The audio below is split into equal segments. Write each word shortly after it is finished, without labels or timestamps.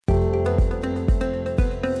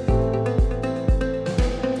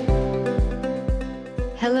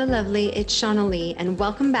Hello, lovely. It's Shauna Lee, and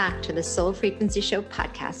welcome back to the Soul Frequency Show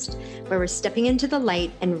podcast, where we're stepping into the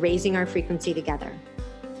light and raising our frequency together.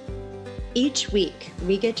 Each week,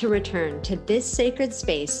 we get to return to this sacred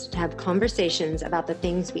space to have conversations about the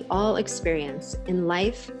things we all experience in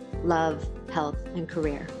life, love, health, and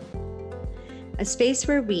career. A space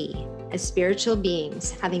where we, as spiritual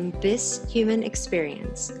beings having this human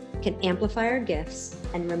experience, can amplify our gifts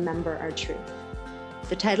and remember our truth.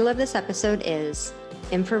 The title of this episode is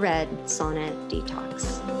Infrared Sauna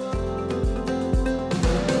Detox.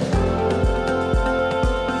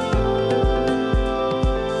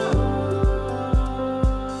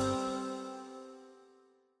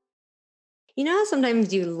 You know how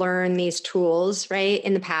sometimes you learn these tools, right?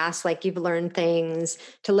 In the past, like you've learned things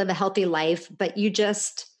to live a healthy life, but you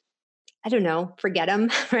just, I don't know, forget them,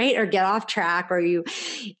 right? Or get off track, or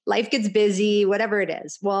life gets busy, whatever it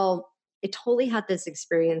is. Well, I totally had this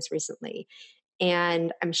experience recently,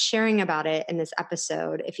 and I'm sharing about it in this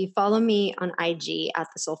episode. If you follow me on IG at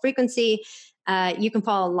the Soul Frequency, you can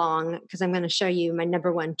follow along because I'm going to show you my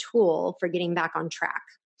number one tool for getting back on track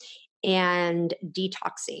and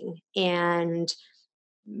detoxing and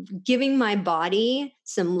giving my body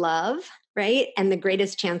some love, right? And the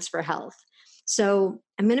greatest chance for health. So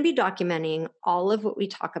I'm going to be documenting all of what we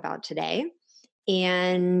talk about today,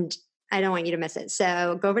 and I don't want you to miss it.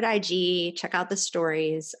 So go over to IG, check out the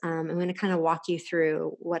stories. I'm going to kind of walk you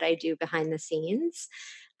through what I do behind the scenes,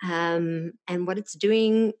 and what it's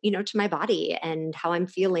doing, to my body and how I'm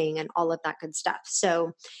feeling and all of that good stuff.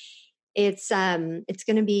 So it's going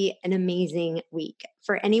to be an amazing week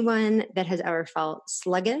for anyone that has ever felt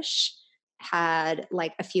sluggish, had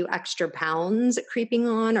like a few extra pounds creeping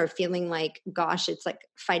on, or feeling like, gosh, it's like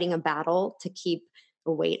fighting a battle to keep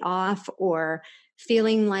the weight off, or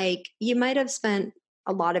feeling like you might have spent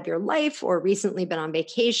a lot of your life or recently been on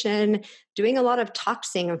vacation doing a lot of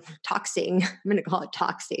toxing, I'm going to call it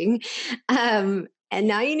toxing. And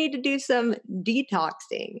now you need to do some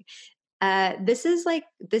detoxing. This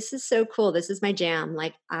is so cool. This is my jam.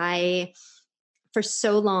 Like I, for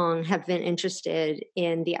so long, have been interested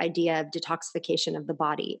in the idea of detoxification of the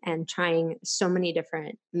body and trying so many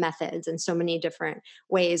different methods and so many different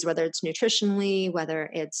ways, whether it's nutritionally,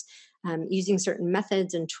 whether it's using certain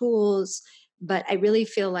methods and tools. But I really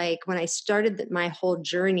feel like when I started my whole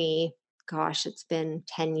journey, gosh, it's been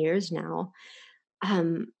 10 years now,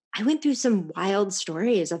 I went through some wild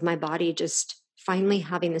stories of my body just finally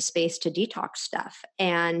having the space to detox stuff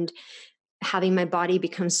and having my body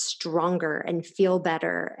become stronger and feel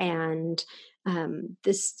better. And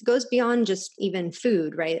this goes beyond just even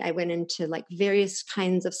food, right? I went into like various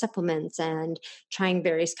kinds of supplements and trying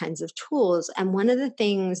various kinds of tools. And one of the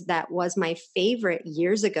things that was my favorite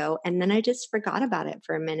years ago, and then I just forgot about it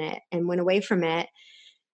for a minute and went away from it,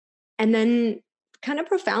 and then kind of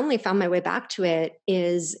profoundly found my way back to it,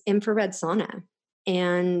 is infrared sauna.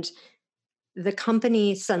 And the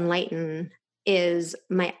company Sunlighten is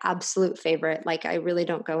my absolute favorite. Like I really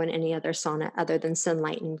don't go in any other sauna other than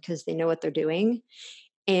Sunlighten because they know what they're doing.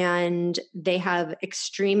 And they have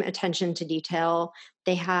extreme attention to detail.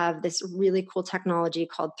 They have this really cool technology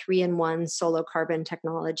called 3-in-1 solo carbon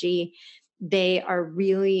technology. They are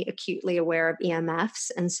really acutely aware of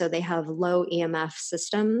EMFs. And so they have low EMF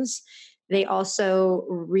systems. They also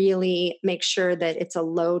really make sure that it's a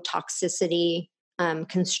low toxicity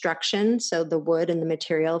construction. So the wood and the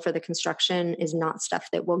material for the construction is not stuff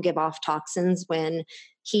that will give off toxins when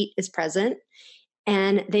heat is present.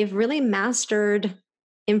 And they've really mastered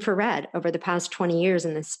infrared over the past 20 years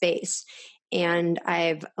in this space. And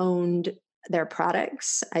I've owned their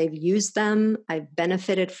products. I've used them. I've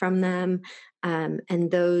benefited from them.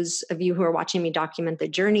 And those of you who are watching me document the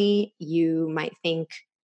journey, you might think,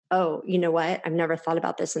 oh, you know what? I've never thought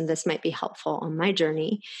about this, and this might be helpful on my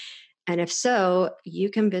journey. And if so, you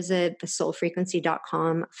can visit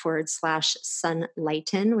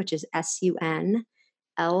thesoulfrequency.com/sunlighten, which is SUNLIGHTEN,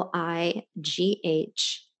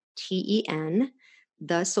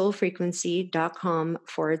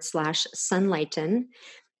 thesoulfrequency.com/sunlighten.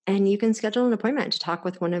 And you can schedule an appointment to talk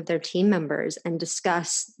with one of their team members and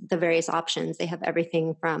discuss the various options. They have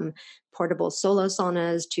everything from portable solo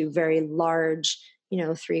saunas to very large,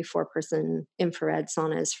 3-4 person infrared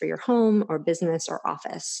saunas for your home or business or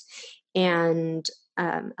office. And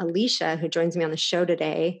Alicia, who joins me on the show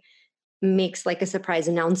today, makes like a surprise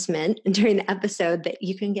announcement during the episode that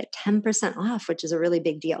you can get 10% off, which is a really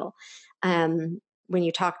big deal. When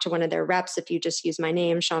you talk to one of their reps, if you just use my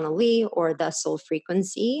name, Shauna Lee, or the Soul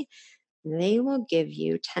Frequency, they will give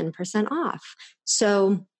you 10% off.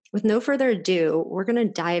 So with no further ado, we're going to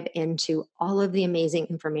dive into all of the amazing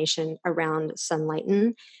information around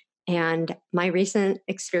Sunlighten and my recent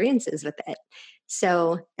experiences with it.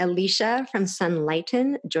 So, Alicia from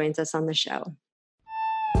Sunlighten joins us on the show.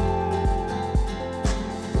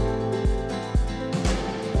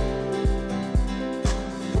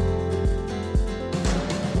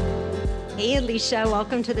 Hey, Alicia,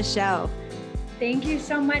 welcome to the show. Thank you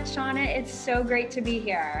so much, Sauna. It's so great to be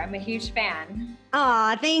here. I'm a huge fan.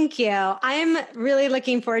 Aw, thank you. I'm really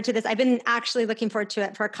looking forward to this. I've been actually looking forward to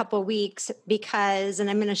it for a couple of weeks and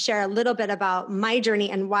I'm going to share a little bit about my journey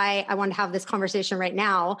and why I want to have this conversation right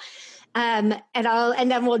now. And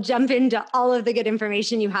then we'll jump into all of the good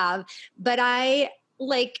information you have. But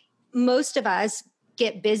like most of us,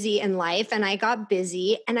 get busy in life, and I got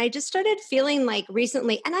busy, and I just started feeling like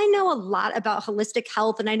recently, and I know a lot about holistic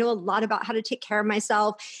health, and I know a lot about how to take care of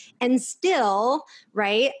myself, and still,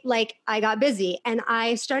 right, like I got busy and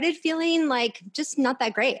I started feeling like just not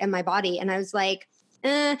that great in my body, and I was like,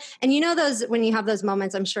 and you know, those, when you have those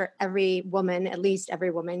moments, I'm sure every woman, at least every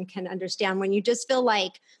woman, can understand when you just feel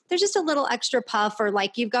like there's just a little extra puff, or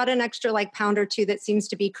like you've got an extra like pound or two that seems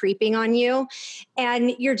to be creeping on you,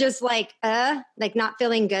 and you're just like not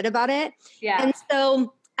feeling good about it. Yeah. And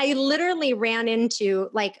so I literally ran into,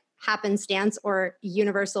 like, happenstance or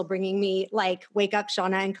universal bringing me like, wake up,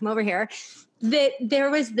 Shauna, and come over here, that there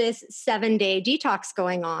was this 7-day detox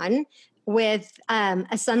going on with a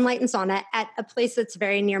Sunlighten sauna at a place that's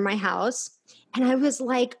very near my house. And I was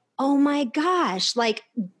like, oh my gosh, like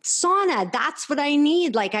sauna, that's what I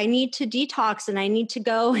need. Like I need to detox, and I need to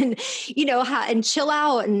go and, and chill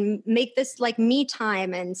out and make this like me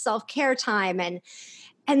time and self-care time.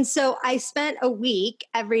 And so I spent a week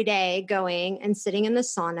every day going and sitting in the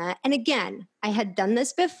sauna. And again, I had done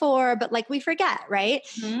this before, but like we forget, right?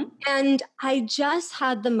 Mm-hmm. And I just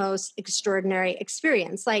had the most extraordinary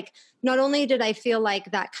experience. Like, not only did I feel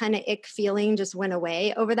like that kind of ick feeling just went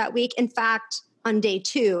away over that week, in fact, on day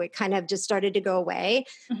 2, it kind of just started to go away.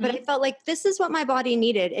 Mm-hmm. But I felt like this is what my body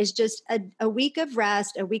needed, is just a week of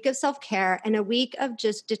rest, a week of self-care, and a week of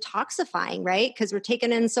just detoxifying, right? Because we're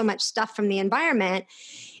taking in so much stuff from the environment.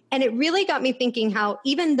 And it really got me thinking how,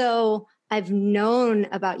 even though I've known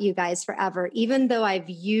about you guys forever, even though I've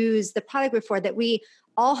used the product before, that we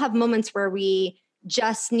all have moments where we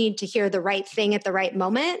just need to hear the right thing at the right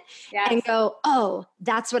moment. Yes. And go, oh,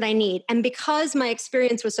 that's what I need. And because my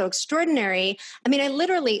experience was so extraordinary, I mean, I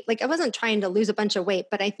literally, like, I wasn't trying to lose a bunch of weight,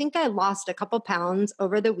 but I think I lost a couple pounds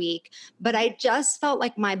over the week. But I just felt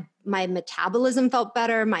like my metabolism felt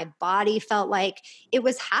better. My body felt like it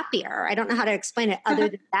was happier. I don't know how to explain it other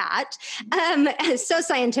than that. It's so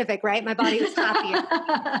scientific, right? My body was happier.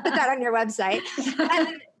 Put that on your website.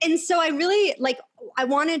 And so I really, like, I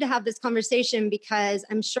wanted to have this conversation because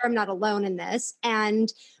I'm sure I'm not alone in this.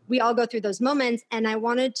 And we all go through those moments. And I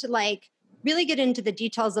wanted to, like, really get into the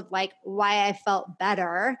details of like why I felt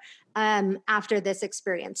better after this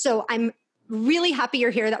experience. So I'm really happy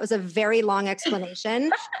you're here. That was a very long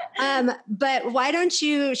explanation. But why don't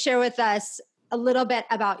you share with us a little bit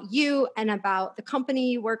about you and about the company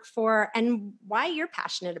you work for and why you're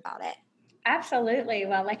passionate about it? Absolutely.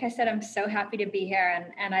 Well, like I said, I'm so happy to be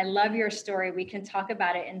here, and I love your story. We can talk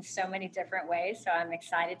about it in so many different ways, so I'm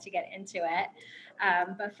excited to get into it.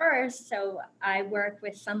 But first, so I work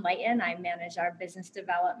with Sunlighten. I manage our business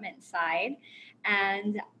development side,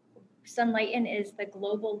 and Sunlighten is the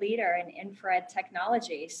global leader in infrared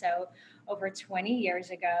technology. So over 20 years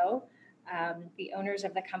ago, the owners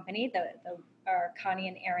of the company are Connie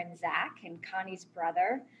and Aaron Zach, and Connie's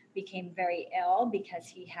brother became very ill because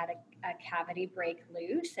he had a cavity break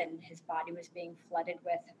loose, and his body was being flooded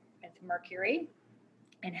with mercury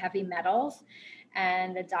and heavy metals,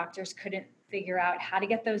 and the doctors couldn't figure out how to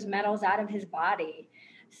get those metals out of his body.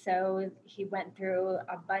 So he went through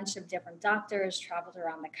a bunch of different doctors, traveled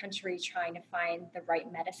around the country trying to find the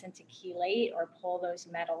right medicine to chelate or pull those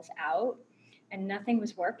metals out, and nothing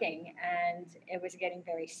was working. And it was getting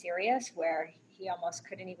very serious, where he almost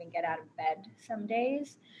couldn't even get out of bed some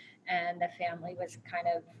days. And the family was kind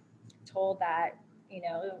of told that,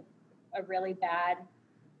 a really bad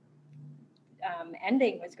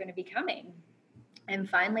ending was going to be coming. And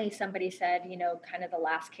finally, somebody said, kind of the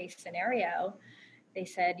last case scenario, they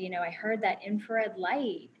said, I heard that infrared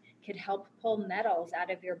light could help pull metals out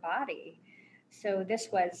of your body. So this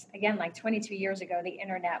was, again, like 22 years ago. The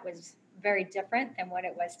internet was very different than what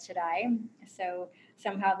it was today. So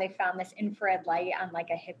somehow they found this infrared light on like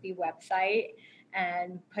a hippie website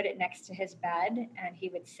and put it next to his bed, and he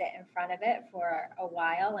would sit in front of it for a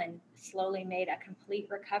while and slowly made a complete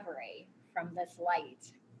recovery from this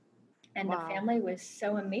light. And wow. The family was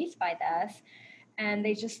so amazed by this. And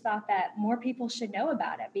they just thought that more people should know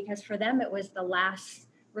about it, because for them, it was the last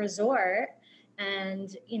resort.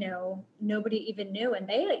 and nobody even knew, and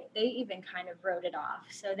they even kind of wrote it off.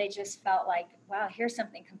 So they just felt like, wow, here's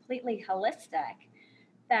something completely holistic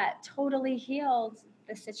that totally healed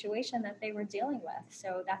the situation that they were dealing with.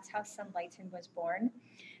 So that's how Sunlighten was born.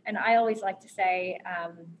 And I always like to say,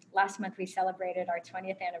 last month we celebrated our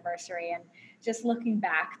 20th anniversary, and just looking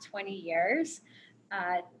back 20 years,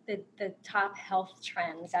 the top health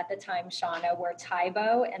trends at the time, Shauna, were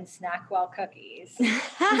Tybo and Snackwell cookies. The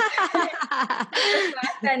fact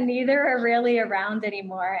that neither are really around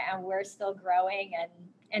anymore, and we're still growing and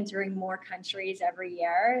entering more countries every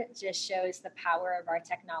year, just shows the power of our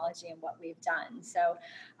technology and what we've done. So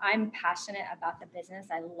I'm passionate about the business.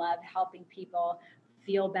 I love helping people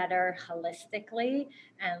feel better holistically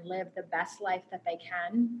and live the best life that they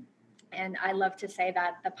can. And I love to say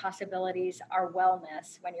that the possibilities are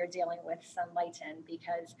wellness when you're dealing with Sunlighten,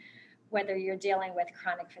 because whether you're dealing with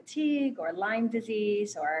chronic fatigue or Lyme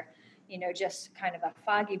disease, or just kind of a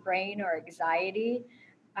foggy brain or anxiety,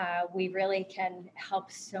 we really can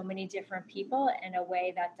help so many different people in a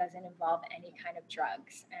way that doesn't involve any kind of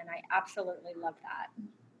drugs. And I absolutely love that.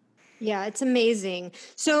 Yeah, it's amazing.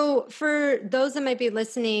 So for those that might be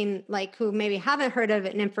listening, like who maybe haven't heard of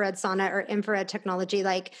an infrared sauna or infrared technology,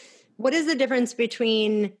 like what is the difference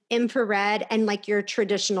between infrared and like your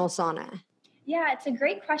traditional sauna? Yeah, it's a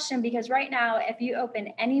great question, because right now, if you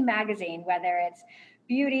open any magazine, whether it's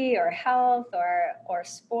beauty or health or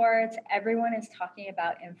sports, everyone is talking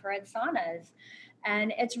about infrared saunas.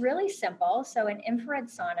 And it's really simple. So an infrared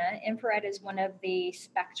is one of the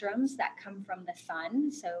spectrums that come from the sun.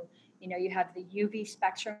 So, you have the UV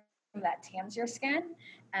spectrum that tans your skin,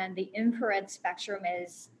 and the infrared spectrum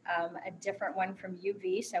is a different one from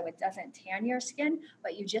UV. So it doesn't tan your skin,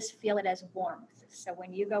 but you just feel it as warmth. So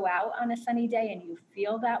when you go out on a sunny day and you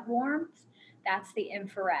feel that warmth, that's the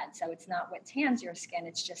infrared. So it's not what tans your skin,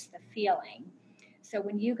 it's just the feeling. So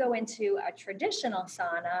when you go into a traditional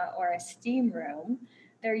sauna or a steam room,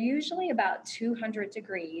 they're usually about 200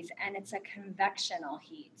 degrees, and it's a convectional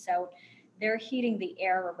heat. So they're heating the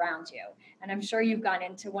air around you. And I'm sure you've gone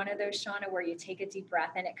into one of those, Shauna, where you take a deep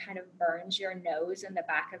breath and it kind of burns your nose and the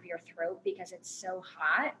back of your throat because it's so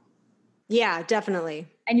hot. Yeah, definitely.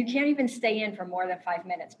 And you can't even stay in for more than 5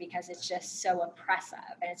 minutes because it's just so oppressive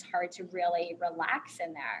and it's hard to really relax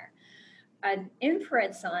in there. An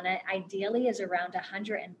infrared sauna ideally is around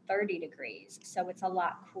 130 degrees. So it's a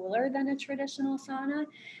lot cooler than a traditional sauna.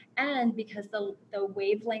 And because the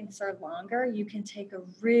wavelengths are longer, you can take a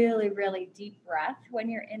really, really deep breath when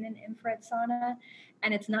you're in an infrared sauna,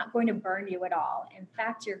 and it's not going to burn you at all. In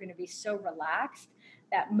fact, you're going to be so relaxed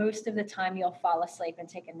that most of the time you'll fall asleep and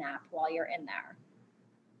take a nap while you're in there.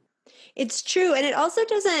 It's true. And it also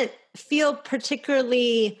doesn't feel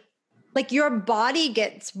particularly like your body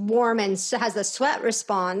gets warm and has a sweat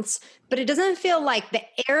response, but it doesn't feel like the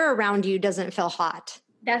air around you doesn't feel hot.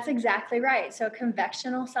 That's exactly right. So a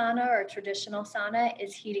convectional sauna or a traditional sauna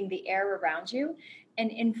is heating the air around you.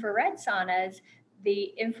 And infrared saunas,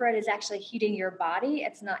 the infrared is actually heating your body.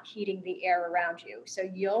 It's not heating the air around you. So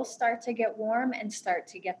you'll start to get warm and start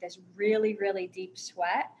to get this really, really deep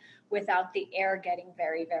sweat without the air getting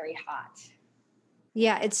very, very hot.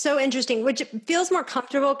 Yeah, it's so interesting, which feels more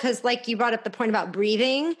comfortable because, like you brought up the point about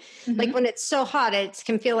breathing. Mm-hmm. Like when it's so hot, it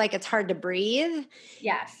can feel like it's hard to breathe.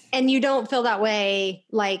 Yes. And you don't feel that way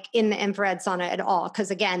like in the infrared sauna at all. Because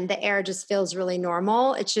again, the air just feels really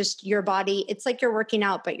normal. It's just your body, it's like you're working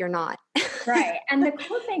out, but you're not. Right. And the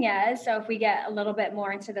cool thing is, so if we get a little bit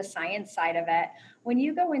more into the science side of it, when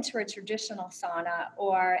you go into a traditional sauna,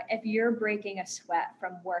 or if you're breaking a sweat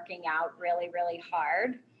from working out really, really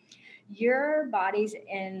hard, your body's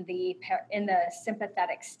in the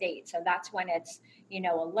sympathetic state. So that's when it's,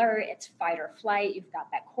 alert, it's fight or flight. You've got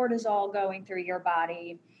that cortisol going through your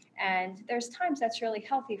body. And there's times that's really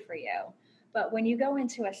healthy for you. But when you go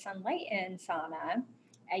into a Sunlighten sauna,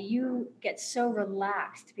 you get so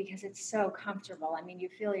relaxed because it's so comfortable. I mean, you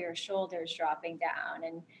feel your shoulders dropping down,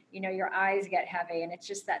 and your eyes get heavy, and it's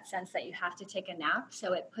just that sense that you have to take a nap.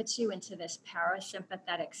 So it puts you into this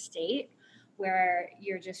parasympathetic state where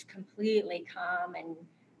you're just completely calm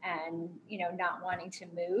and not wanting to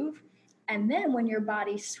move. And then when your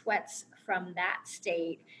body sweats from that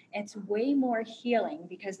state, it's way more healing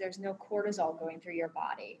because there's no cortisol going through your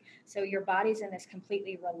body. So your body's in this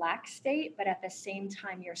completely relaxed state, but at the same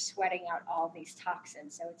time, you're sweating out all these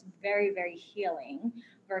toxins. So it's very, very healing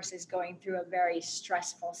versus going through a very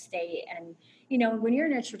stressful state. And, when you're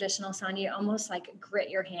in a traditional sauna, you almost like grit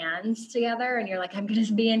your hands together and you're like, I'm going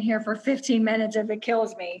to be in here for 15 minutes if it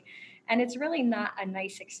kills me. And it's really not a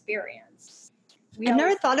nice experience. We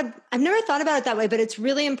always, I've never thought about it that way, but it's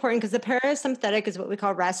really important because the parasympathetic is what we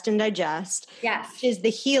call rest and digest, which yes, is the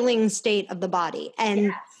healing state of the body. And,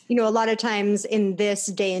 yes, you know, a lot of times in this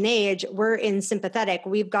day and age, we're in sympathetic.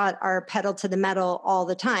 We've got our pedal to the metal all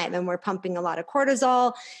the time, and we're pumping a lot of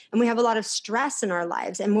cortisol, and we have a lot of stress in our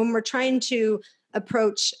lives. And when we're trying to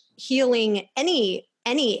approach healing any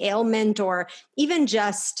ailment, or even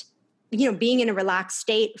just, you know, being in a relaxed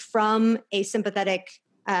state from a sympathetic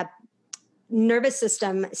nervous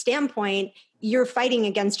system standpoint, you're fighting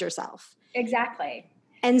against yourself. exactly.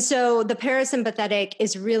 And so the parasympathetic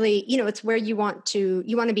is really, you know, it's where you want to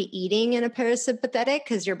be eating in a parasympathetic,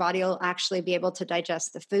 because your body will actually be able to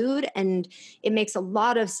digest the food. And it makes a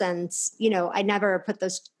lot of sense. You know, I never put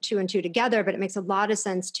those two and two together, but it makes a lot of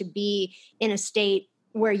sense to be in a state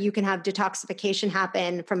where you can have detoxification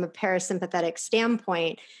happen from a parasympathetic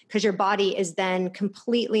standpoint, because your body is then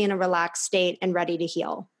completely in a relaxed state and ready to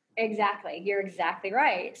heal. Exactly. You're exactly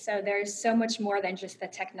right. So there's so much more than just the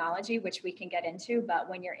technology, which we can get into. But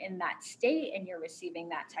when you're in that state and you're receiving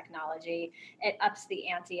that technology, it ups the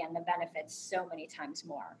ante and the benefits so many times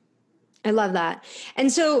more. I love that.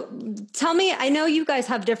 And so tell me, I know you guys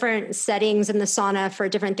have different settings in the sauna for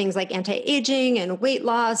different things like anti-aging and weight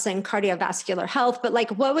loss and cardiovascular health, but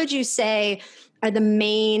like, what would you say are the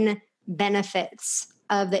main benefits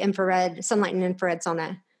of the Sunlighten infrared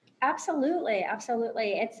sauna? Absolutely,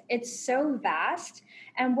 absolutely. It's so vast.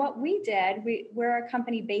 And what we did, we're a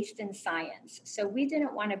company based in science. So we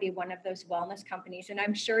didn't want to be one of those wellness companies, and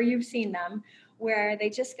I'm sure you've seen them, where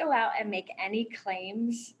they just go out and make any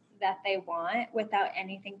claims that they want without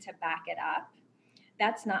anything to back it up.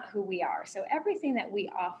 That's not who we are. So everything that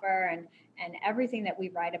we offer and everything that we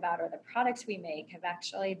write about or the products we make have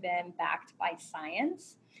actually been backed by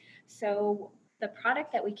science. So the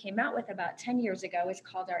product that we came out with about 10 years ago is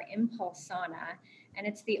called our Impulse Sauna, and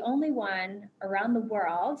it's the only one around the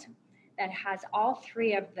world that has all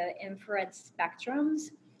three of the infrared spectrums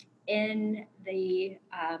in the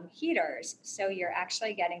heaters. So you're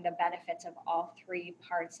actually getting the benefits of all three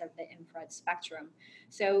parts of the infrared spectrum.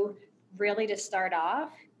 So really, to start off,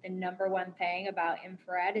 the number one thing about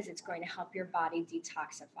infrared is it's going to help your body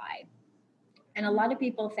detoxify. And a lot of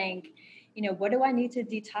people think, you know, what do I need to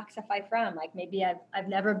detoxify from? Like maybe I've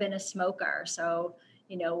never been a smoker. So,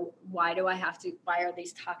 you know, why are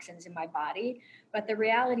these toxins in my body? But the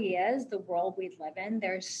reality is the world we live in,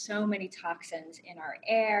 there's so many toxins in our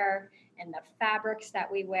air and the fabrics that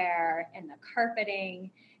we wear and the carpeting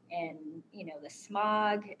and, you know, the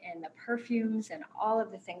smog and the perfumes and all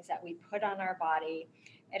of the things that we put on our body.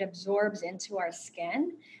 It absorbs into our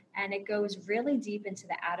skin and it goes really deep into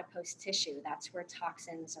the adipose tissue. That's where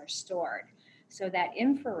toxins are stored. So that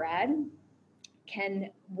infrared can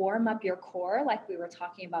warm up your core, like we were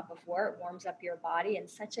talking about before. It warms up your body in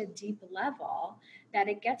such a deep level that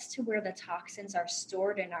it gets to where the toxins are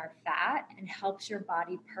stored in our fat and helps your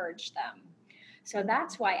body purge them. So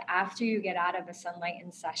that's why after you get out of a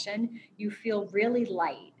Sunlighten session, you feel really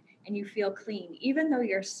light and you feel clean. Even though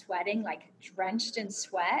you're sweating, like drenched in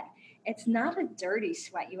sweat, it's not a dirty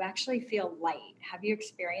sweat. You actually feel light. Have you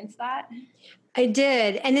experienced that? I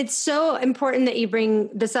did. And it's so important that you bring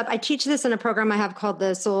this up. I teach this in a program I have called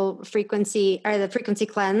the Soul Frequency, or the Frequency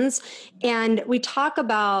Cleanse. And we talk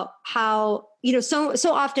about how, you know, so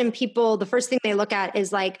often people, the first thing they look at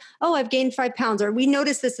is like, oh, I've gained 5 pounds, or we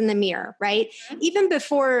notice this in the mirror, right? Even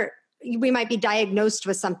before we might be diagnosed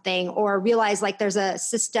with something or realize like there's a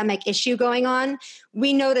systemic issue going on,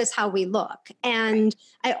 we notice how we look. And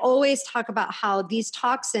I always talk about how these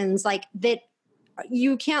toxins, like that,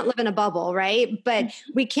 you can't live in a bubble, right? But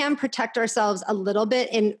we can protect ourselves a little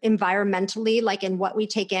bit environmentally, like in what we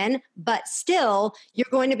take in, but still you're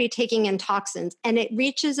going to be taking in toxins and it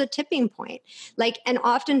reaches a tipping point. Like, and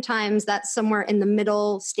oftentimes that's somewhere in the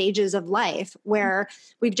middle stages of life where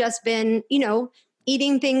we've just been, you know,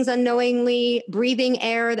 eating things unknowingly, breathing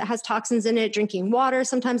air that has toxins in it, drinking water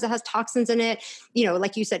sometimes that has toxins in it, you know,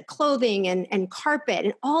 like you said, clothing and carpet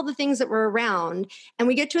and all the things that were around. And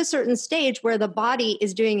we get to a certain stage where the body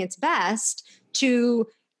is doing its best to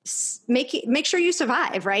make sure you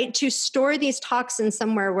survive, right? To store these toxins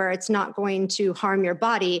somewhere where it's not going to harm your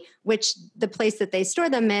body, which the place that they store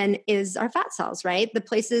them in is our fat cells, right? The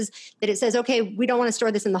places that it says, okay, we don't want to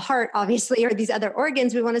store this in the heart, obviously, or these other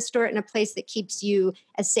organs. We want to store it in a place that keeps you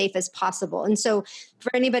as safe as possible. And so for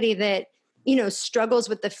anybody that, you know, struggles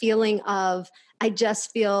with the feeling of, I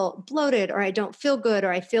just feel bloated, or I don't feel good,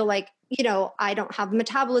 or I feel like, you know, I don't have the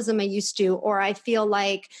metabolism I used to, or I feel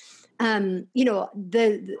like,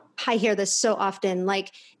 I hear this so often,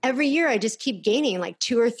 like every year I just keep gaining like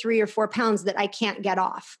 2 or 3 or 4 pounds that I can't get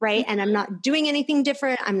off. Right. And I'm not doing anything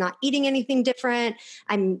different. I'm not eating anything different.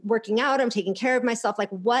 I'm working out. I'm taking care of myself. Like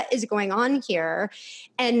what is going on here?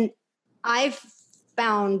 And I've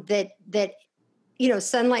found that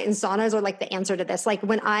sunlight and saunas are like the answer to this. Like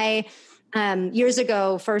when I, years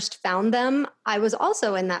ago first found them, I was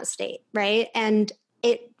also in that state. Right. And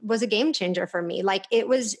it was a game changer for me. Like it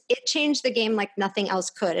changed the game like nothing else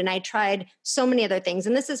could. And I tried so many other things.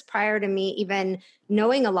 And this is prior to me even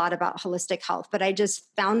knowing a lot about holistic health, but I just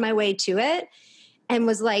found my way to it and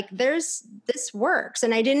was like, this works.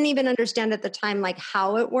 And I didn't even understand at the time, like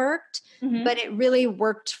how it worked, but it really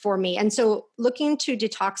worked for me. And so looking to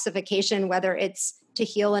detoxification, whether it's to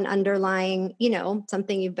heal an underlying,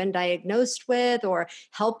 something you've been diagnosed with or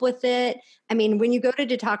help with it. I mean, when you go to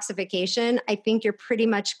detoxification, I think you're pretty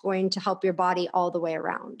much going to help your body all the way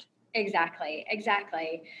around. Exactly.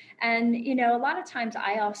 And, a lot of times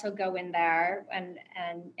I also go in there and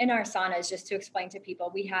in our saunas, just to explain to people,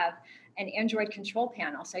 we have an Android control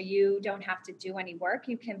panel. So you don't have to do any work.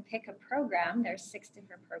 You can pick a program. There's 6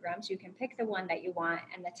 different programs. You can pick the one that you want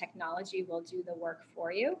and the technology will do the work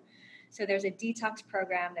for you. So there's a detox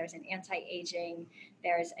program, there's an anti-aging,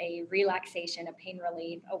 there's a relaxation, a pain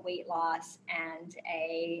relief, a weight loss, and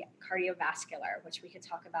a cardiovascular, which we could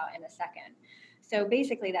talk about in a second. So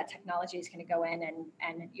basically that technology is going to go in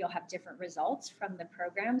and you'll have different results from the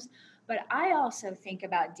programs. But I also think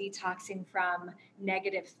about detoxing from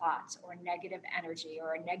negative thoughts or negative energy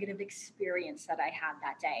or a negative experience that I had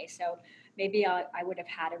that day. So maybe I would have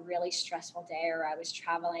had a really stressful day, or I was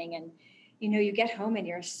traveling and you get home and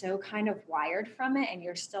you're so kind of wired from it and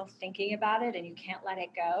you're still thinking about it and you can't let it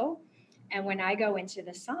go. And when I go into the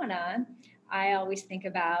sauna, I always think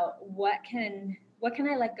about what can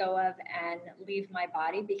I let go of and leave my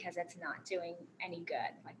body because it's not doing any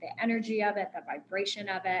good, like the energy of it, the vibration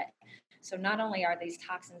of it. So not only are these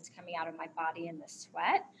toxins coming out of my body in the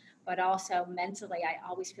sweat, but also mentally, I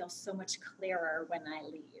always feel so much clearer when I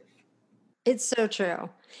leave. It's so true.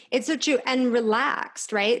 It's so true. And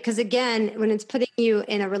relaxed, right? Because again, when it's putting you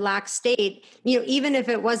in a relaxed state, even if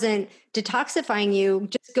it wasn't detoxifying you,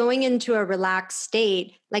 just going into a relaxed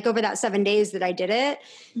state, like over that 7 days that I did it,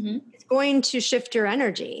 it's going to shift your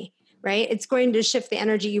energy, right? It's going to shift the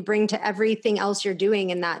energy you bring to everything else you're doing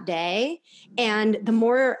in that day. And the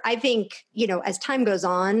more, I think, as time goes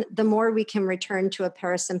on, the more we can return to a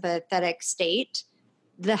parasympathetic state,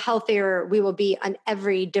 the healthier we will be on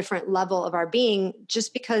every different level of our being,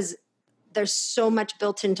 just because there's so much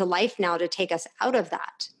built into life now to take us out of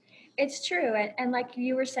that. It's true. And like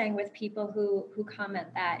you were saying, with people who comment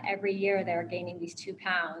that every year they're gaining these 2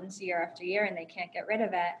 pounds year after year and they can't get rid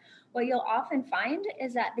of it, what you'll often find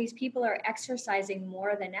is that these people are exercising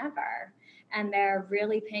more than ever. And they're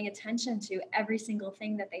really paying attention to every single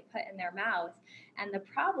thing that they put in their mouth. And the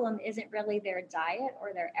problem isn't really their diet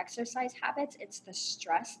or their exercise habits, it's the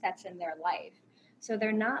stress that's in their life. So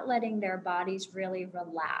they're not letting their bodies really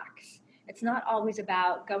relax. It's not always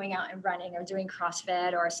about going out and running or doing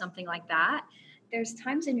CrossFit or something like that. There's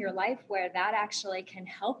times in your life where that actually can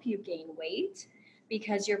help you gain weight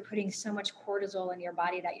because you're putting so much cortisol in your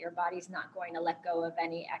body that your body's not going to let go of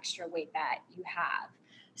any extra weight that you have.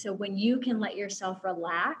 So when you can let yourself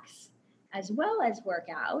relax as well as work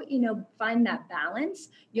out, find that balance,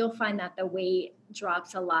 you'll find that the weight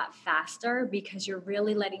drops a lot faster because you're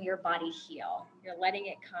really letting your body heal. You're letting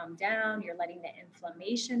it calm down, you're letting the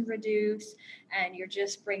inflammation reduce, and you're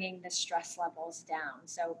just bringing the stress levels down.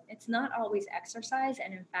 So it's not always exercise.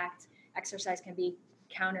 And in fact, exercise can be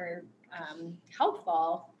counter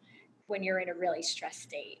helpful when you're in a really stressed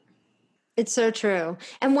state. It's so true.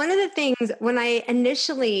 And one of the things when I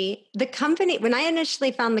initially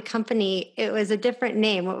found the company, it was a different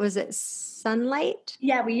name. What was it? Sunlight?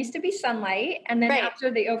 Yeah, we used to be Sunlight. And then right. After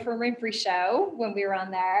the Oprah Winfrey show, when we were on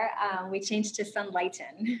there, we changed to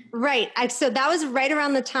Sunlighten. Right. So that was right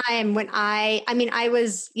around the time when I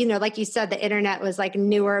was, like you said, the internet was like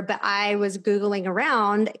newer, but I was Googling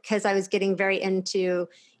around because I was getting very into,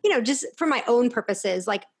 just for my own purposes,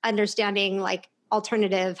 like understanding like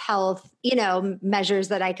alternative health, measures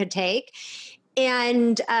that I could take.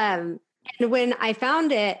 And when I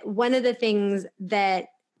found it, one of the things that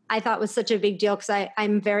I thought was such a big deal, because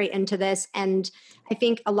I'm very into this. And I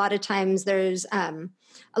think a lot of times there's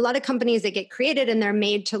a lot of companies that get created and they're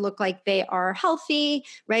made to look like they are healthy,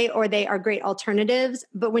 right? Or they are great alternatives.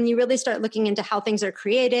 But when you really start looking into how things are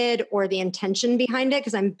created or the intention behind it,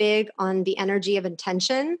 because I'm big on the energy of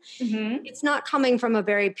intention, Mm-hmm. it's not coming from a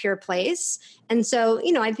very pure place. And so,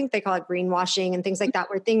 I think they call it greenwashing and things like that,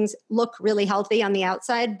 where things look really healthy on the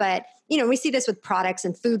outside. But, we see this with products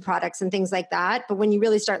and food products and things like that. But when you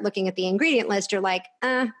really start looking at the ingredient list, you're like,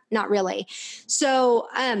 not really. So,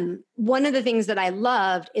 one of the things that I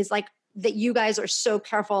loved is like, that you guys are so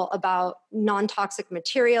careful about non-toxic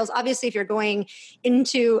materials. Obviously, if you're going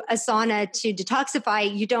into a sauna to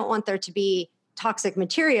detoxify, you don't want there to be toxic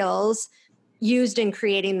materials used in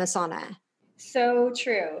creating the sauna. So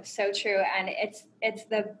true, so true. And it's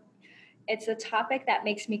a topic that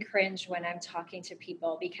makes me cringe when I'm talking to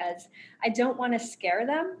people because I don't want to scare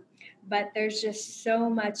them, but there's just so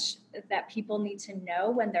much that people need to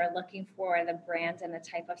know when they're looking for the brand and the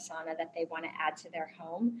type of sauna that they want to add to their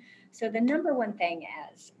home. So the number one thing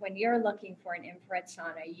is when you're looking for an infrared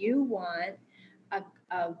sauna, you want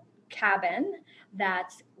a cabin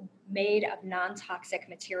that's made of non-toxic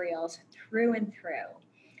materials through and through.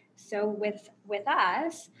 So with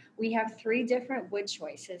us, we have three different wood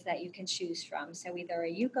choices that you can choose from. So either a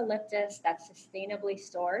eucalyptus that's sustainably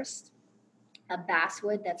sourced, a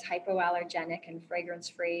basswood that's hypoallergenic and fragrance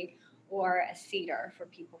free, or a cedar for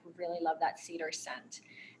people who really love that cedar scent.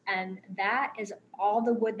 And that is all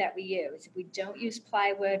the wood that we use. We don't use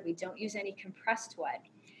plywood, we don't use any compressed wood.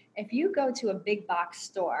 If you go to a big box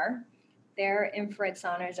store, their infrared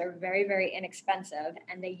saunas are very, very inexpensive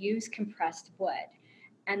and they use compressed wood.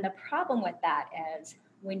 And the problem with that is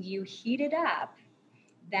when you heat it up,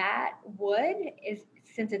 that wood is,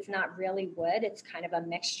 since it's not really wood, it's kind of a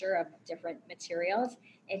mixture of different materials.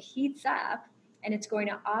 It heats up and it's going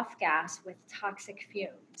to off gas with toxic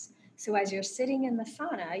fumes. So as you're sitting in the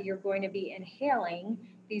sauna, you're going to be inhaling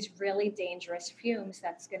these really dangerous fumes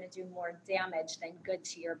that's going to do more damage than good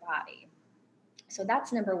to your body. So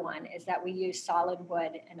that's number one, is that we use solid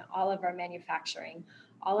wood in all of our manufacturing.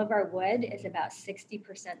 All of our wood is about 60%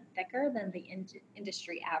 thicker than the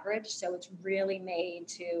industry average. So it's really made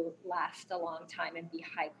to last a long time and be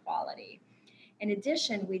high quality. In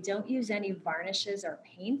addition, we don't use any varnishes or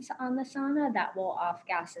paints on the sauna that will off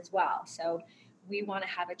gas as well. So we want to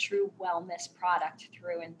have a true wellness product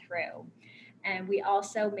through and through. And we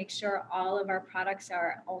also make sure all of our products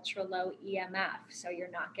are ultra low EMF. So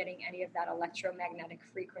you're not getting any of that electromagnetic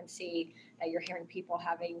frequency that you're hearing people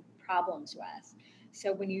having problems with.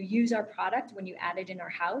 So when you use our product, when you add it in our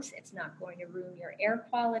house, it's not going to ruin your air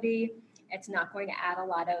quality. It's not going to add a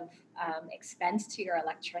lot of expense to your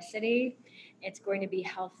electricity. It's going to be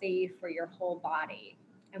healthy for your whole body.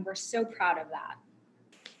 And we're so proud of that.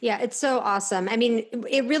 Yeah, it's so awesome. I mean,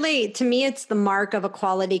 it really, to me, it's the mark of a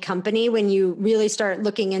quality company when you really start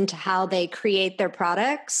looking into how they create their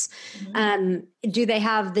products. Do they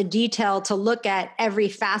have the detail to look at every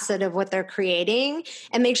facet of what they're creating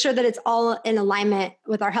and make sure that it's all in alignment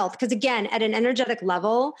with our health? Because again, at an energetic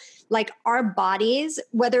level, like our bodies,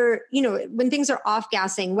 whether, when things are off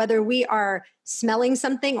gassing, whether we are smelling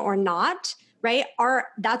something or not, right?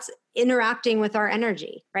 That's interacting with our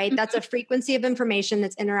energy, right? That's a frequency of information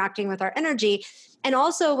that's interacting with our energy. And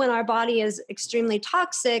also when our body is extremely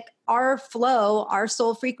toxic, our flow, our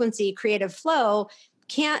soul frequency, creative flow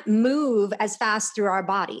can't move as fast through our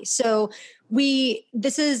body. So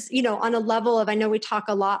this is, on a level of, I know we talk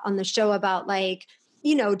a lot on the show about like,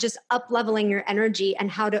 just up leveling your energy and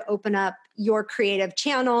how to open up your creative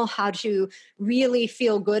channel, how to really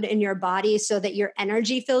feel good in your body so that your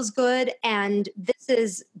energy feels good. And this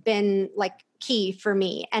has been like key for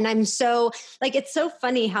me. And I'm so like, it's so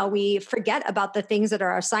funny how we forget about the things that are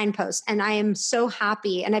our signposts. And I am so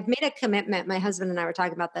happy. And I've made a commitment. My husband and I were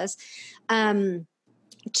talking about this,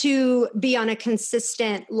 to be on a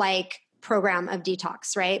consistent, program of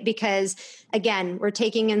detox, right? Because again, we're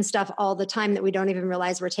taking in stuff all the time that we don't even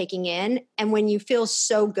realize we're taking in. And when you feel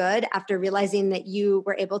so good after realizing that you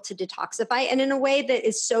were able to detoxify and in a way that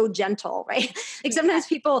is so gentle, right? Like sometimes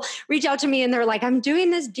people reach out to me and they're like, I'm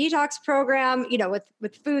doing this detox program,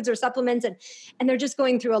 with foods or supplements and they're just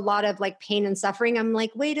going through a lot of like pain and suffering. I'm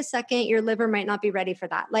like, wait a second, your liver might not be ready for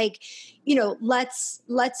that. Like,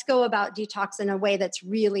 let's go about detox in a way that's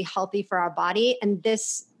really healthy for our body. And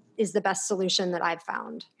this is the best solution that I've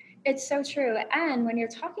found. It's so true. And when you're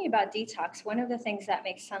talking about detox, one of the things that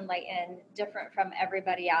makes Sunlighten different from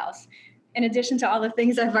everybody else, in addition to all the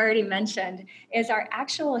things I've already mentioned, is our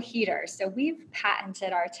actual heater. So we've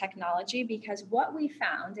patented our technology because what we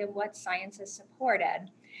found and what science has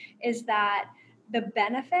supported is that the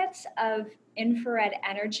benefits of infrared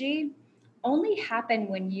energy only happen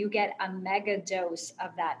when you get a mega dose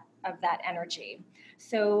of that energy.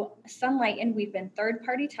 So Sunlighten, we've been third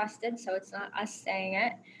party tested, so it's not us saying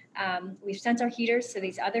it. We've sent our heaters to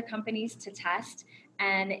these other companies to test,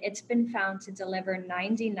 and it's been found to deliver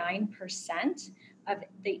 99% of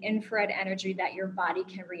the infrared energy that your body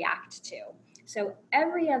can react to. So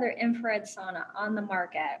every other infrared sauna on the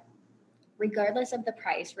market, regardless of the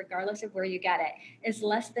price, regardless of where you get it, is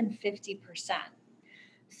less than 50%.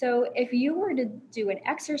 So if you were to do an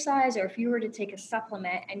exercise or if you were to take a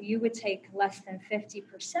supplement and you would take less than 50%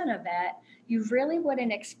 of it, you really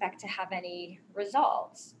wouldn't expect to have any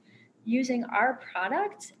results. Using our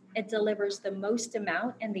product, it delivers the most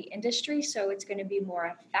amount in the industry, so it's going to be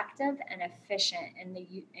more effective and efficient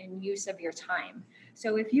in use of your time.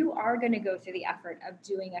 So if you are going to go through the effort of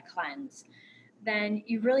doing a cleanse, then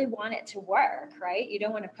you really want it to work, right? You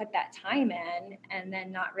don't want to put that time in and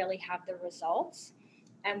then not really have the results.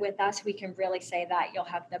 And with us, we can really say that you'll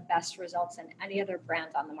have the best results in any other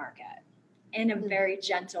brand on the market in a very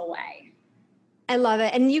gentle way. I love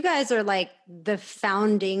it. And you guys are like the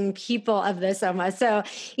founding people of this almost. So,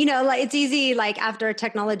 like it's easy, like after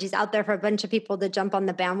technology's out there for a bunch of people to jump on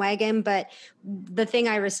the bandwagon. But the thing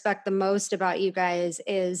I respect the most about you guys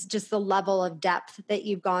is just the level of depth that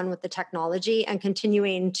you've gone with the technology and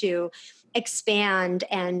continuing to expand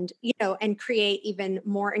and, and create even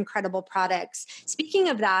more incredible products. Speaking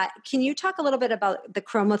of that, can you talk a little bit about the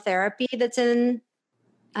chromotherapy that's in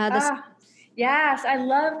this? Yes, I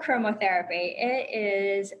love chromotherapy.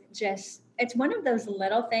 It's one of those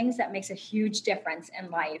little things that makes a huge difference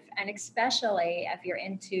in life. And especially if you're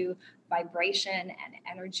into vibration and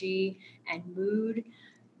energy and mood,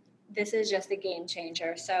 this is just a game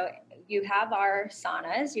changer. So you have our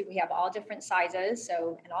saunas, we have all different sizes,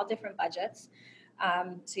 and all different budgets.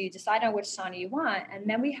 So you decide on which sauna you want. And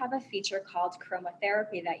then we have a feature called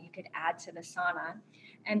chromotherapy that you could add to the sauna.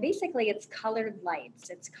 And basically it's colored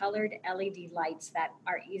lights. It's colored LED lights that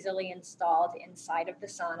are easily installed inside of the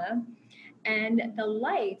sauna. And the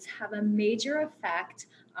lights have a major effect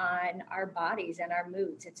on our bodies and our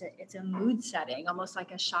moods. It's a mood setting, almost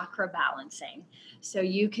like a chakra balancing. So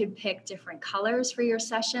you could pick different colors for your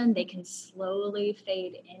session. They can slowly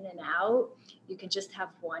fade in and out. You can just have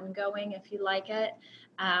one going if you like it.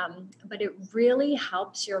 But it really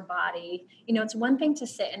helps your body. It's one thing to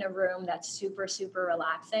sit in a room that's super, super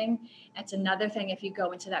relaxing. It's another thing if you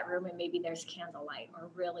go into that room and maybe there's candlelight or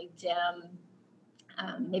really dim,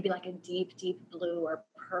 maybe like a deep, deep blue or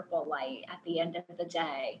purple light at the end of the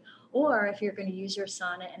day. Or if you're going to use your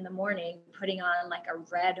sauna in the morning, putting on like a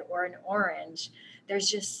red or an orange, there's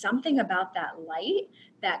just something about that light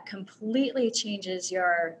that completely changes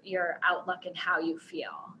your outlook and how you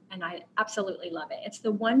feel. And I absolutely love it. It's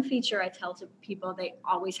the one feature I tell to people they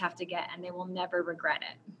always have to get and they will never regret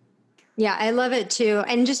it. Yeah, I love it too.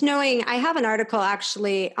 And just knowing, I have an article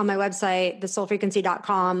actually on my website,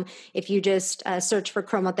 thesoulfrequency.com. If you just search for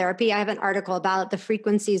chromotherapy, I have an article about the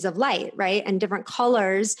frequencies of light, right? And different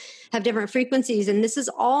colors have different frequencies. And this is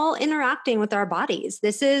all interacting with our bodies.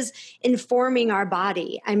 This is informing our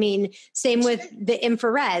body. I mean, same with the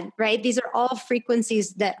infrared, right? These are all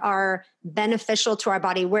frequencies that are beneficial to our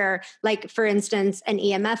body, where, like, for instance, an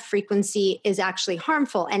EMF frequency is actually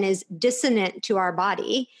harmful and is dissonant to our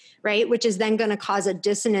body, right? Which is then going to cause a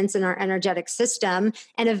dissonance in our energetic system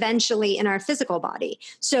and eventually in our physical body.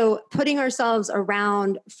 So putting ourselves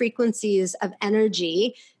around frequencies of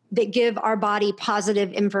energy that give our body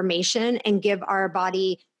positive information and give our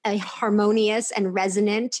body a harmonious and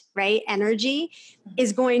resonant, right, energy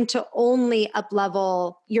is going to only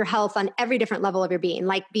up-level your health on every different level of your being,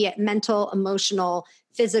 like be it mental, emotional,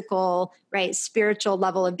 physical, right, spiritual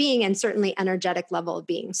level of being, and certainly energetic level of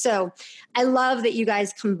being. So I love that you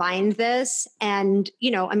guys combined this. And,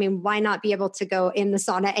 why not be able to go in the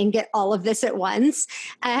sauna and get all of this at once?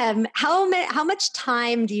 How much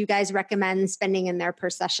time do you guys recommend spending in there per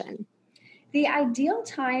session? The ideal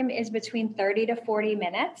time is between 30 to 40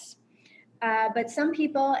 minutes. But some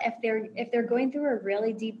people, if they're going through a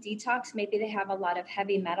really deep detox, maybe they have a lot of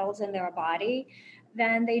heavy metals in their body,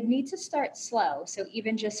 then they need to start slow. So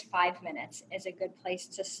even just 5 minutes is a good place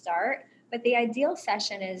to start. But the ideal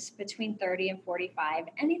session is between 30 and 45.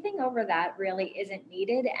 Anything over that really isn't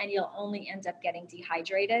needed, and you'll only end up getting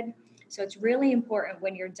dehydrated. So it's really important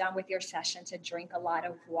when you're done with your session to drink a lot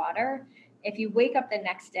of water. If you wake up the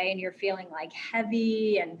next day and you're feeling like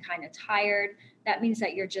heavy and kind of tired, that means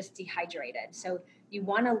that you're just dehydrated. So you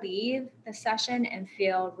want to leave the session and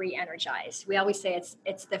feel re-energized. We always say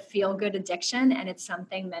it's the feel good addiction, and it's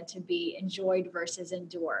something meant to be enjoyed versus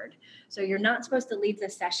endured. So you're not supposed to leave the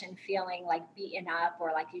session feeling like beaten up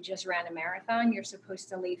or like you just ran a marathon. You're supposed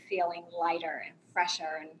to leave feeling lighter and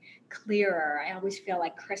fresher and clearer. I always feel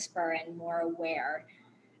like crisper and more aware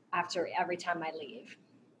after every time I leave.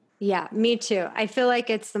 Yeah, me too. I feel like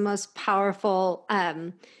it's the most powerful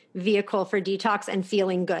vehicle for detox and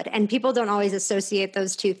feeling good. And people don't always associate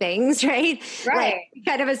those two things, right? Like, Right.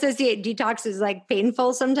 kind of associate detox as like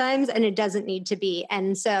painful sometimes, and it doesn't need to be.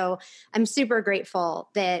 And so I'm super grateful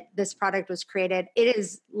that this product was created. It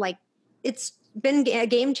is like, it's been a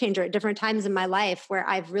game changer at different times in my life where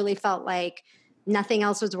I've really felt like nothing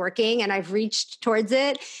else was working and I've reached towards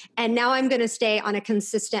it. And now I'm going to stay on a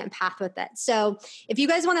consistent path with it. So if you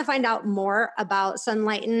guys want to find out more about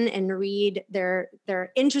Sunlighten and read their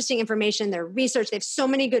interesting information, their research, they have so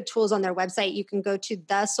many good tools on their website. You can go to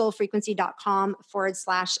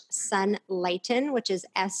thesoulfrequency.com/Sunlighten, which is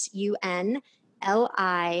SUNLIGHTEN.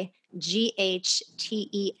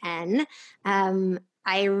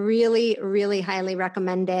 I really, really highly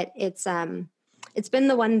recommend it. It's been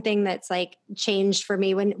the one thing that's like changed for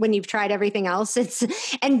me when you've tried everything else. It's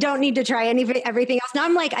and don't need to try everything else. Now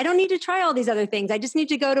I'm like, I don't need to try all these other things. I just need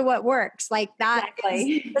to go to what works. Like that is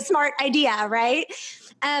Exactly. a smart idea, right?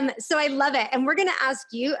 So I love it. And we're going to ask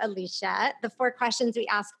you, Alicia, the 4 questions we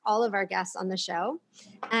ask all of our guests on the show.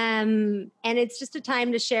 And it's just a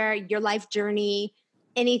time to share your life journey.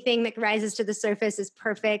 Anything that rises to the surface is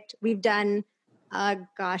perfect. We've done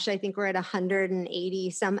gosh, I think we're at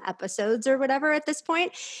 180 some episodes or whatever at this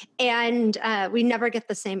point. And we never get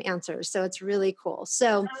the same answers. So it's really cool.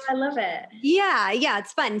 So Oh, I love it. yeah,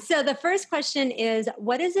 it's fun. So the first question is,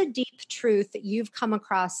 what is a deep truth that you've come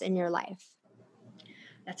across in your life?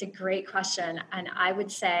 That's a great question. And I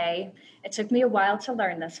would say it took me a while to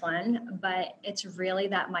learn this one, but it's really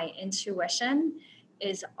that my intuition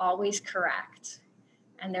is always correct.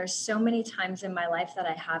 And there's so many times in my life that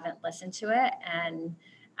I haven't listened to it. And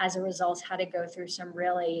as a result, had to go through some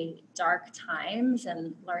really dark times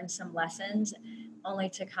and learn some lessons,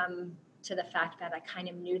 only to come to the fact that I kind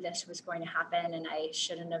of knew this was going to happen and I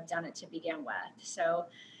shouldn't have done it to begin with. So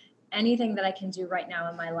anything that I can do right now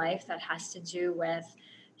in my life that has to do with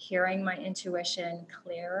hearing my intuition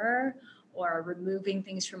clearer or removing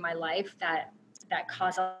things from my life that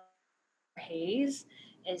cause a haze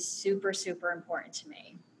is super, super important to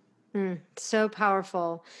me. So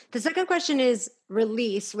powerful. The second question is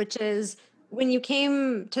release, which is when you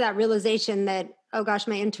came to that realization that, oh gosh,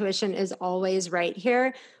 my intuition is always right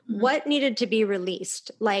here. Mhm. What needed to be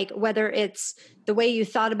released? Like whether it's the way you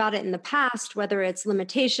thought about it in the past, whether it's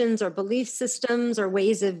limitations or belief systems or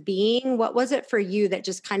ways of being, what was it for you that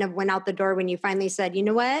just kind of went out the door when you finally said, you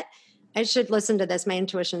know what? I should listen to this. My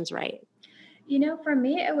intuition's right. For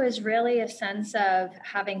me, it was really a sense of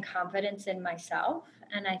having confidence in myself.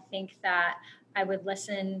 And I think that I would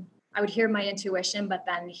hear my intuition, but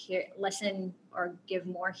then listen or give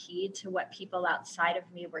more heed to what people outside of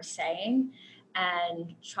me were saying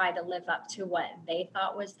and try to live up to what they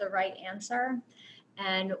thought was the right answer.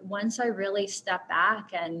 And once I really stepped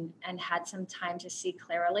back and had some time to see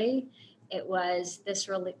clearly, it was this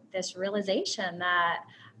realization that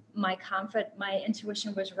my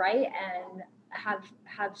intuition was right, and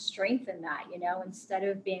have strength in that, instead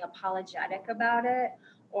of being apologetic about it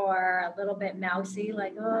or a little bit mousy,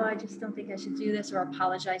 like, oh, I just don't think I should do this, or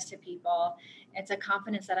apologize to people. It's a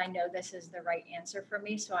confidence that I know this is the right answer for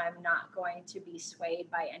me, so I'm not going to be swayed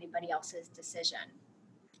by anybody else's decision.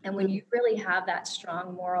 And when you really have that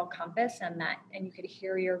strong moral compass and you could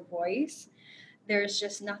hear your voice, there's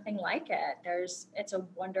just nothing like it. It's a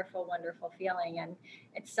wonderful, wonderful feeling. And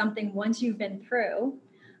it's something once you've been through,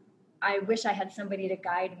 I wish I had somebody to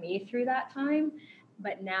guide me through that time.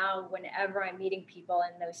 But now whenever I'm meeting people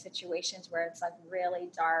in those situations where it's like really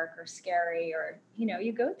dark or scary, or,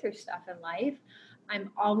 you go through stuff in life, I'm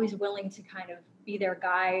always willing to kind of be their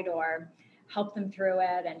guide or help them through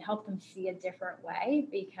it and help them see a different way,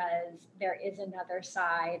 because there is another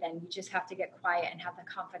side and you just have to get quiet and have the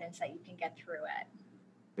confidence that you can get through it.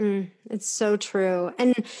 It's so true.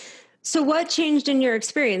 And so what changed in your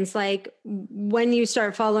experience? Like when you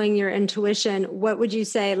start following your intuition, what would you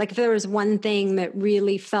say? Like if there was one thing that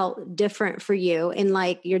really felt different for you in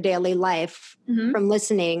like your daily life Mm-hmm. from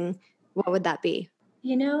listening, what would that be?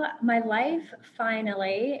 My life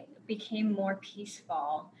finally became more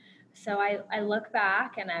peaceful. So I look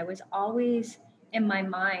back and I was always in my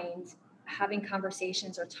mind having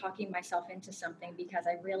conversations or talking myself into something because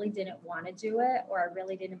I really didn't want to do it or I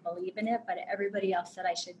really didn't believe in it, but everybody else said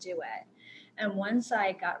I should do it. And once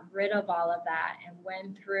I got rid of all of that and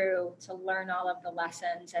went through to learn all of the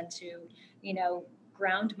lessons and to,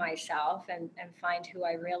 ground myself and find who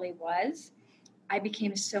I really was, I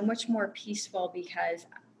became so much more peaceful because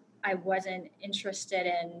I wasn't interested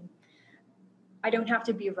in, I don't have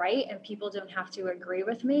to be right and people don't have to agree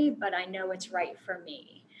with me, but I know it's right for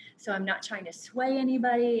me. So I'm not trying to sway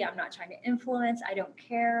anybody. I'm not trying to influence. I don't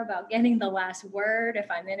care about getting the last word if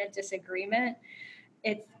I'm in a disagreement.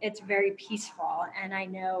 It's very peaceful. And I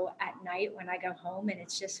know at night when I go home and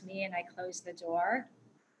it's just me and I close the door,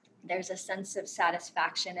 there's a sense of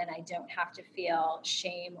satisfaction and I don't have to feel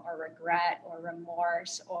shame or regret or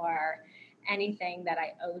remorse or anything that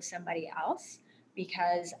I owe somebody else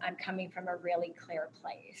because I'm coming from a really clear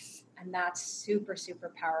place. And that's super,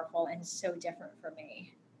 super powerful and so different for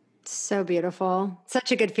me. So beautiful.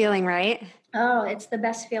 Such a good feeling, right? Oh, it's the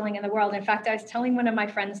best feeling in the world. In fact, I was telling one of my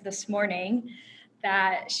friends this morning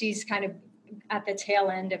that she's kind of at the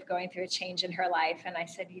tail end of going through a change in her life. And I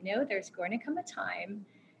said, there's going to come a time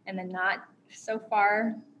in the not so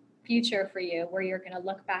far future for you where you're going to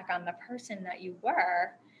look back on the person that you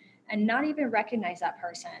were and not even recognize that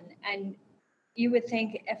person. And you would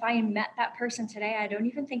think if I met that person today, I don't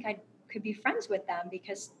even think I could be friends with them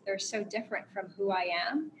because they're so different from who I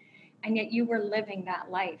am. And yet you were living that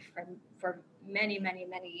life for many, many,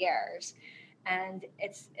 many years. And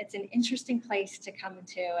it's an interesting place to come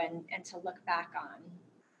to and to look back on.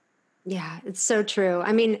 Yeah, it's so true.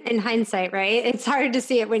 I mean, in hindsight, right? It's hard to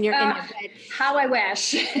see it when you're in it. But how I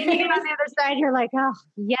wish. Being on the other side, you're like, oh,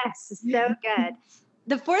 yes, so good.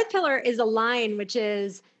 The fourth pillar is align, which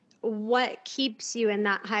is what keeps you in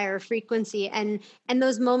that higher frequency and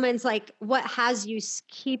those moments like what has you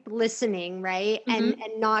keep listening, right? And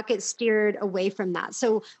not get steered away from that.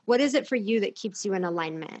 So what is it for you that keeps you in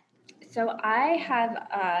alignment? So I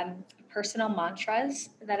have personal mantras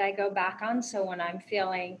that I go back on. So when I'm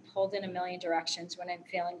feeling pulled in a million directions, when I'm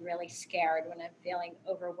feeling really scared, when I'm feeling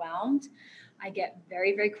overwhelmed, I get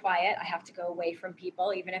very, very quiet. I have to go away from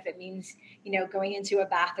people, even if it means, going into a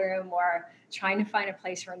bathroom or trying to find a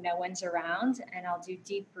place where no one's around. And I'll do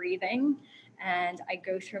deep breathing and I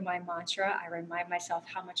go through my mantra. I remind myself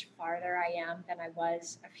how much farther I am than I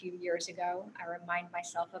was a few years ago. I remind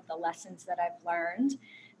myself of the lessons that I've learned.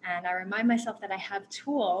 And I remind myself that I have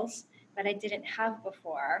tools that I didn't have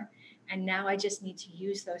before. And now I just need to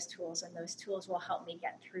use those tools, and those tools will help me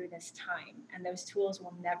get through this time. And those tools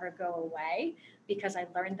will never go away because I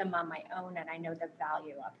learned them on my own and I know the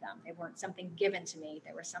value of them. They weren't something given to me,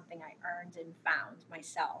 they were something I earned and found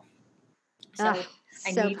myself. So I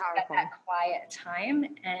need to get that quiet time.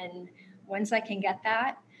 And once I can get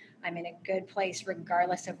that, I'm in a good place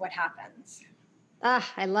regardless of what happens.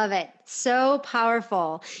 I love it. So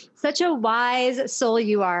powerful. Such a wise soul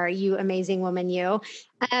you are, you amazing woman, you.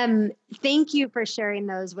 Thank you for sharing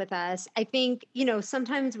those with us. I think,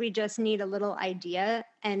 sometimes we just need a little idea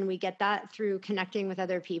and we get that through connecting with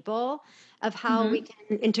other people of how we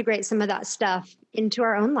can integrate some of that stuff into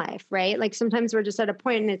our own life, right? Like sometimes we're just at a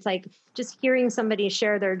point and it's like just hearing somebody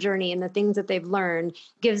share their journey and the things that they've learned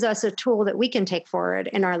gives us a tool that we can take forward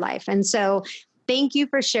in our life. And so thank you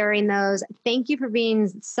for sharing those. Thank you for being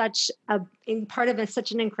such a part of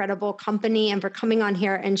such an incredible company and for coming on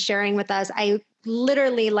here and sharing with us. I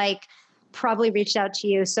literally probably reached out to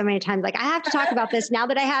you so many times. Like I have to talk about this now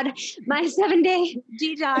that I had my 7-day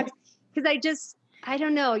detox because I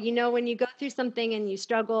don't know, when you go through something and you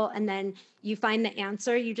struggle and then you find the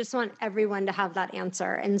answer, you just want everyone to have that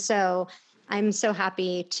answer. And so I'm so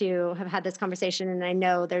happy to have had this conversation. And I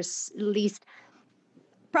know there's at least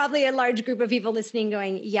probably a large group of people listening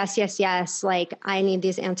going, yes, yes, yes. Like I need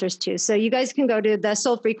these answers too. So you guys can go to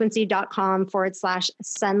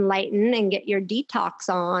thesoulfrequency.com/Sunlighten and get your detox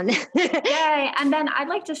on. Yay. And then I'd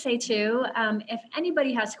like to say too, if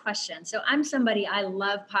anybody has questions, so I'm somebody, I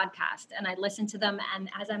love podcasts and I listen to them. And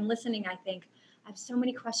as I'm listening, I think I have so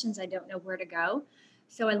many questions. I don't know where to go.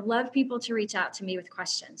 So I love people to reach out to me with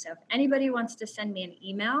questions. So if anybody wants to send me an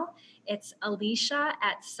email, it's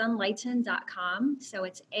Alicia@sunlighten.com. So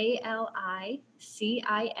it's ALICIA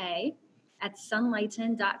at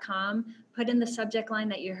sunlighten.com. Put in the subject line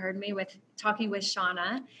that you heard me with talking with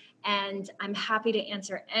Shauna. And I'm happy to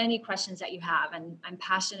answer any questions that you have. And I'm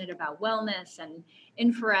passionate about wellness and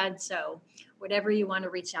infrared. So whatever you want to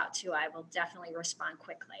reach out to, I will definitely respond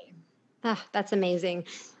quickly. Oh, that's amazing.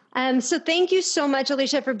 So thank you so much,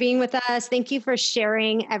 Alicia, for being with us. Thank you for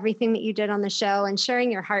sharing everything that you did on the show and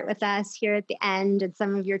sharing your heart with us here at the end and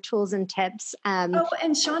some of your tools and tips. And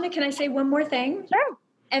Shauna, can I say one more thing? Sure.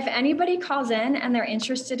 If anybody calls in and they're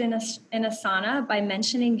interested in a sauna, by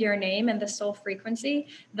mentioning your name and the soul frequency,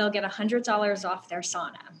 they'll get $100 off their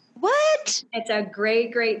sauna. What? It's a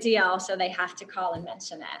great, great deal. So they have to call and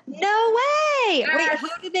mention it. No way. Yes. Wait,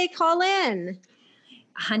 how did they call in?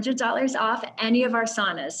 $100 off any of our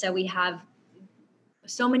saunas. So we have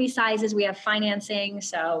so many sizes. We have financing.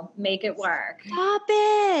 So make it work. Stop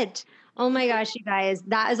it. Oh my gosh, you guys,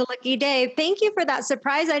 that is a lucky day. Thank you for that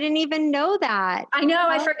surprise. I didn't even know that. I know.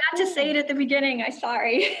 I forgot to say it at the beginning. I'm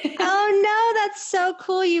sorry. Oh no, that's so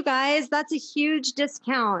cool, you guys. That's a huge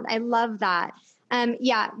discount. I love that.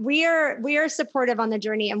 Yeah, we are supportive on the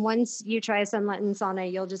journey. And once you try Sunlighten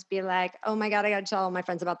sauna, you'll just be like, oh my God, I got to tell all my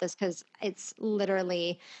friends about this because it's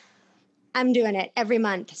literally, I'm doing it every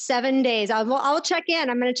month, 7 days. I'll check in.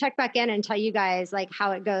 I'm going to check back in and tell you guys like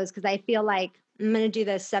how it goes because I feel like I'm going to do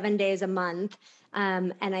this 7 days a month.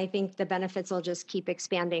 And I think the benefits will just keep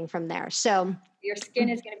expanding from there. So your skin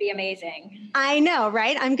is going to be amazing. I know,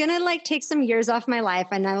 right? I'm going to like take some years off my life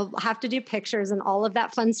and I'll have to do pictures and all of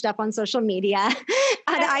that fun stuff on social media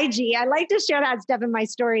on IG. I like to share that stuff in my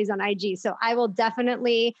stories on IG. So I will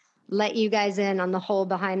definitely let you guys in on the whole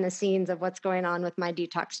behind the scenes of what's going on with my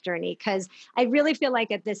detox journey. Cause I really feel like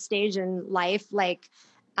at this stage in life, like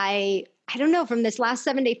I don't know, from this last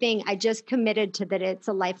 7-day thing, I just committed to that it's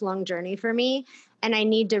a lifelong journey for me. And I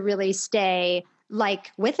need to really stay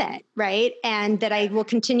like with it, right? And that I will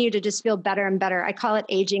continue to just feel better and better. I call it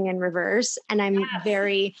aging in reverse. And I'm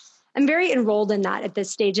very enrolled in that at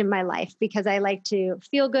this stage in my life because I like to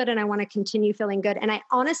feel good and I want to continue feeling good. And I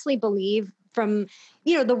honestly believe from,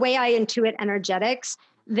 the way I intuit energetics,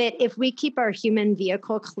 that if we keep our human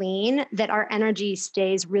vehicle clean, that our energy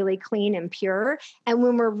stays really clean and pure. And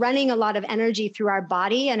when we're running a lot of energy through our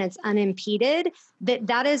body and it's unimpeded,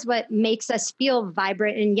 that is what makes us feel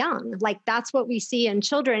vibrant and young. Like that's what we see in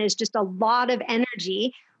children is just a lot of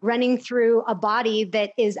energy running through a body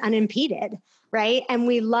that is unimpeded, right? And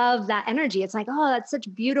we love that energy. It's like, oh, that's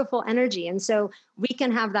such beautiful energy. And so we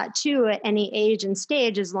can have that too at any age and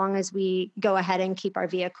stage as long as we go ahead and keep our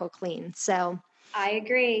vehicle clean. So I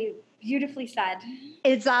agree. Beautifully said.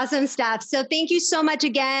 It's awesome stuff. So thank you so much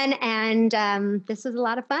again. And this was a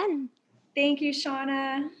lot of fun. Thank you,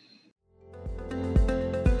 Shauna.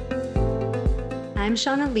 I'm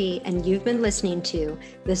Shauna Lee, and you've been listening to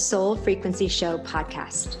the Soul Frequency Show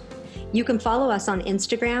podcast. You can follow us on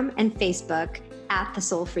Instagram and Facebook at The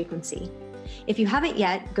Soul Frequency. If you haven't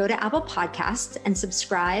yet, go to Apple Podcasts and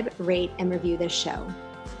subscribe, rate, and review this show.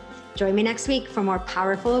 Join me next week for more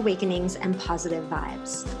powerful awakenings and positive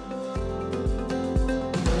vibes.